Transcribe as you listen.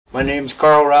My name's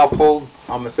Karl Rappold.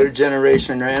 I'm a third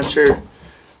generation rancher.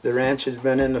 The ranch has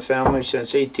been in the family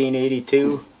since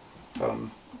 1882.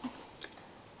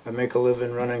 I make a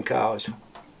living running cows.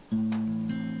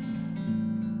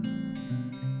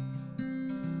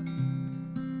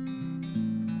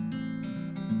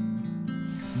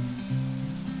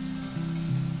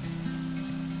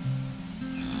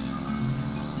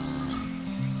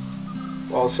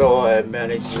 Also, I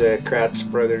manage the Kratt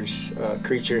Brothers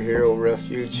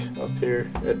refuge up here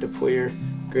at the Poyer.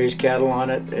 Graze cattle on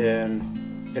it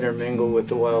and intermingle with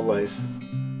the wildlife.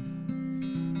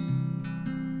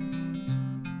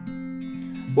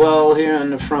 Well, here in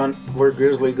the front where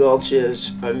Grizzly Gulch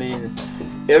is, I mean,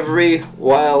 every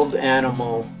wild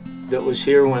animal that was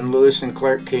here when Lewis and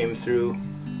Clark came through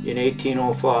in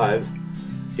 1805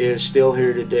 is still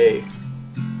here today.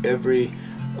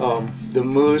 The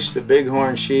moose, the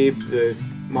bighorn sheep, the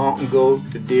mountain goat,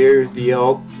 the deer, the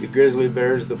elk, the grizzly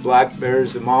bears, the black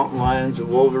bears, the mountain lions, the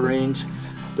wolverines,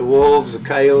 the wolves, the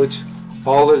coyotes,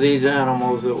 all of these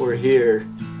animals that were here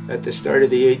at the start of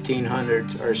the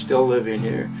 1800s are still living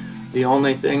here. The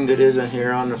only thing that isn't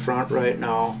here on the front right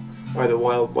now are the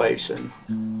wild bison.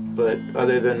 But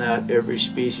other than that, every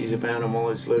species of animal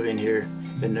is living here,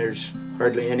 and there's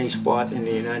hardly any spot in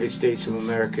the United States of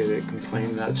America that can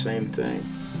claim that same thing.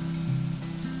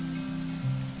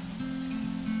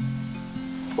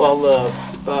 Well,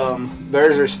 the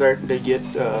bears are starting to get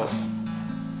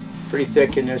pretty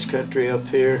thick in this country up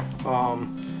here.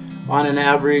 On an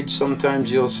average,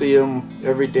 sometimes you'll see them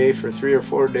every day for 3 or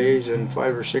 4 days, and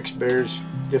 5 or 6 bears,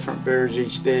 different bears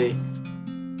each day.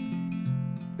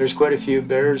 There's quite a few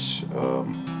bears.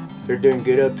 They're doing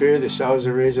good up here. The sows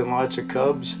are raising lots of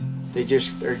cubs. They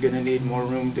just are going to need more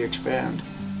room to expand.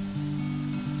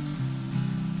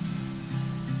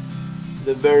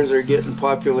 The bears are getting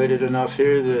populated enough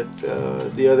here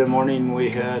that the other morning we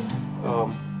had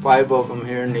 5 of them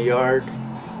here in the yard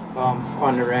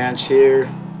on the ranch here.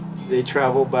 They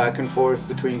travel back and forth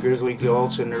between Grizzly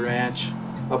Gulch and the ranch,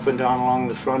 up and down along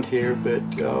the front here, but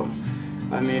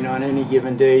I mean, on any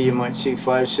given day you might see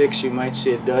 5, 6, you might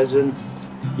see a dozen.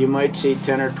 You might see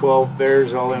 10 or 12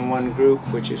 bears all in one group,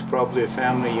 which is probably a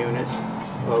family unit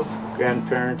of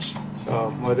grandparents,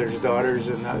 mothers, daughters,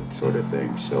 and that sort of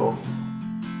thing. So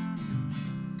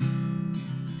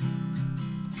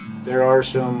there are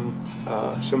some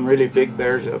really big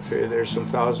bears up here. There's some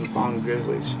 1,000-pound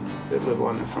grizzlies that live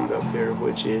on the front up here,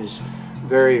 which is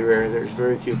very rare. There's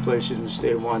very few places in the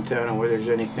state of Montana where there's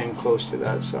anything close to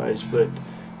that size, but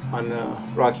on the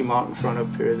Rocky Mountain front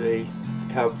up here, they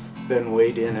have been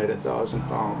weighed in at 1,000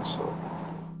 pounds. So,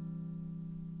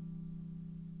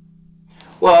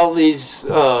 well, these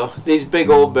big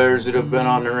old bears that have been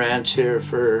on the ranch here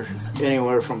for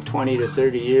anywhere from 20 to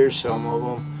 30 years, some of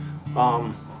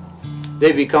them,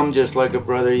 they become just like a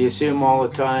brother. You see them all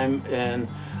the time, and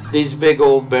these big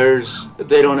old bears,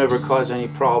 they don't ever cause any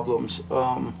problems.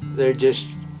 They just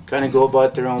kind of go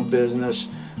about their own business.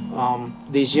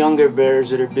 These younger bears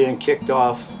that are being kicked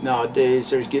off nowadays,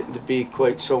 there's getting to be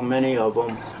quite so many of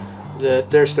them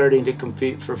that they're starting to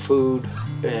compete for food,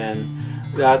 and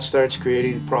that starts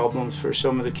creating problems for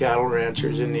some of the cattle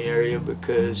ranchers in the area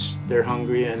because they're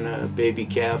hungry, and a baby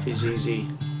calf is easy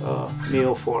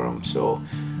meal for them. So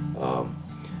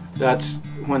that's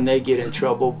when they get in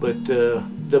trouble. But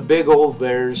the big old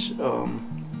bears,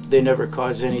 they never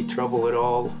cause any trouble at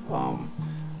all.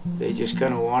 They just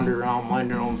kind of wander around, mind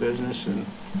their own business, and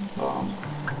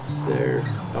they're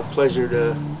a pleasure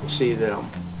to see them.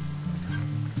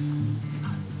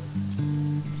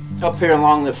 Up here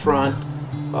along the front,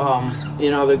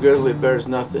 you know, the grizzly bear's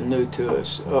nothing new to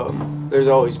us. There's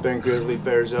always been grizzly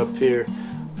bears up here.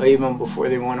 Even before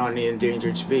they went on the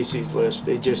endangered species list,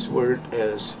 they just weren't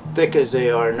as thick as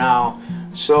they are now.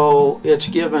 So it's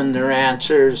given the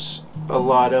ranchers a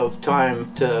lot of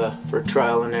time for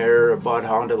trial and error about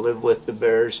how to live with the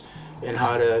bears and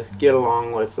how to get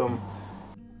along with them.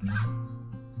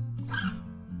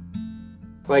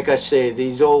 Like I say,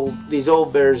 these old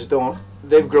bears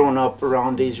they've grown up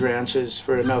around these ranches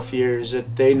for enough years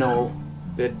that they know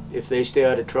that if they stay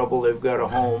out of trouble, they've got a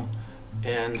home.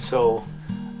 And so,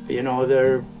 you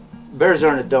know, bears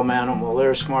aren't a dumb animal.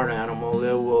 They're a smart animal.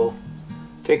 They will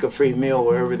take a free meal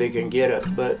wherever they can get it,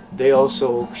 but they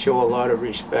also show a lot of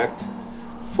respect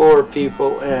for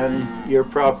people and your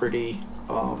property,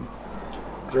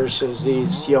 versus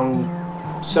these young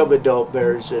sub-adult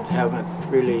bears that haven't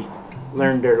really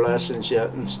learned their lessons yet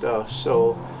and stuff.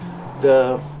 So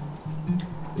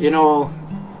you know,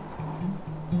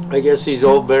 I guess these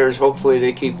old bears, hopefully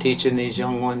they keep teaching these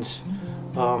young ones.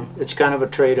 It's kind of a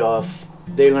trade-off.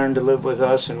 They learn to live with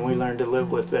us and we learn to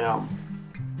live with them.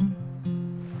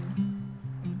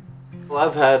 Well,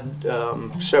 I've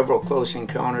had several close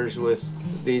encounters with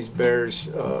these bears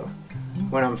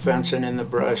when I'm fencing in the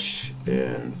brush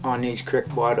and on these creek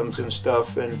bottoms and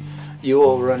stuff, and you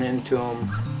will run into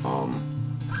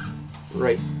them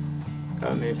right,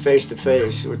 I mean, face to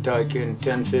face. We're talking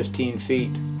 10, 15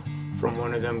 feet from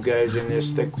one of them guys in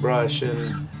this thick brush,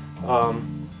 and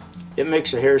it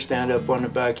makes a hair stand up on the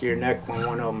back of your neck when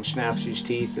one of them snaps his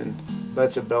teeth and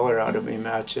lets a beller out of him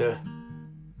at you.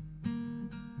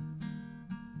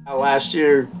 Last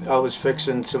year I was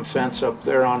fixing some fence up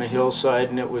there on a hillside,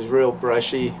 and it was real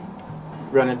brushy,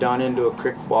 running down into a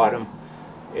creek bottom,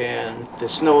 and the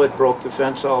snow had broke the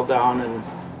fence all down, and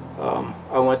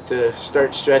I went to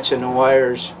start stretching the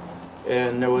wires,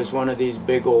 and there was one of these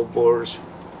big old boars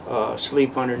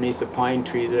asleep underneath a pine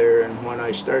tree there, and when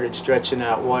I started stretching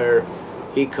that wire,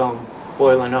 he come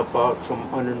boiling up out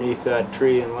from underneath that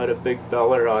tree and let a big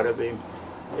beller out of him,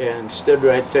 and stood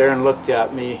right there and looked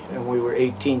at me, and we were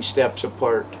 18 steps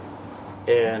apart.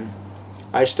 And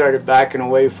I started backing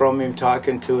away from him,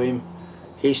 talking to him.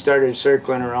 He started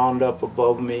circling around up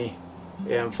above me,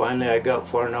 and finally I got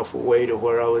far enough away to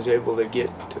where I was able to get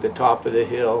to the top of the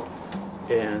hill,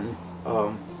 and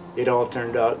it all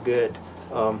turned out good.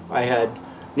 I had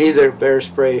neither bear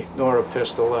spray nor a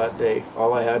pistol that day.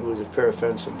 All I had was a pair of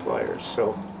fencing pliers.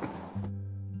 So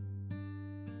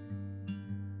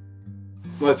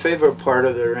my favorite part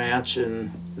of the ranch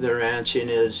and the ranching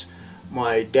is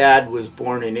my dad was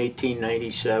born in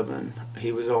 1897.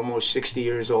 He was almost 60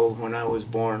 years old when I was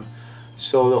born.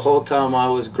 So the whole time I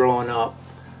was growing up,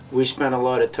 we spent a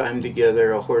lot of time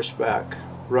together, a horseback,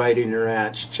 riding the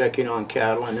ranch, checking on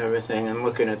cattle and everything, and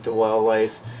looking at the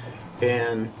wildlife.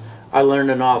 And I learned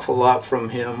an awful lot from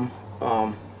him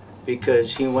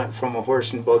because he went from a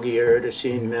horse and buggy era to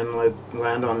seeing men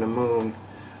land on the moon.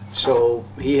 So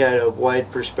he had a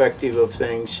wide perspective of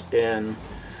things, and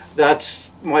that's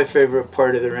my favorite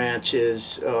part of the ranch,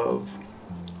 is of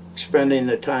spending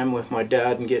the time with my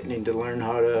dad and getting him to learn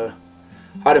how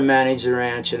to manage the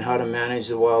ranch and how to manage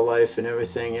the wildlife and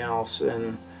everything else.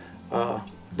 And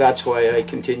that's why I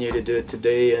continue to do it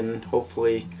today, and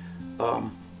hopefully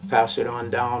pass it on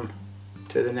down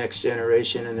to the next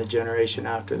generation and the generation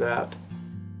after that.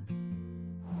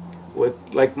 With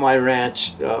like my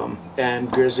ranch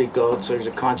and Grizzly Gulch, there's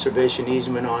a conservation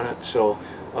easement on it, so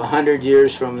 100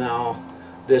 years from now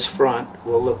this front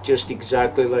will look just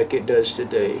exactly like it does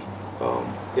today.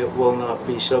 It will not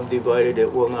be subdivided,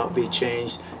 it will not be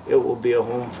changed. It will be a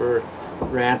home for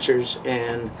ranchers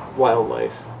and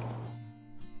wildlife.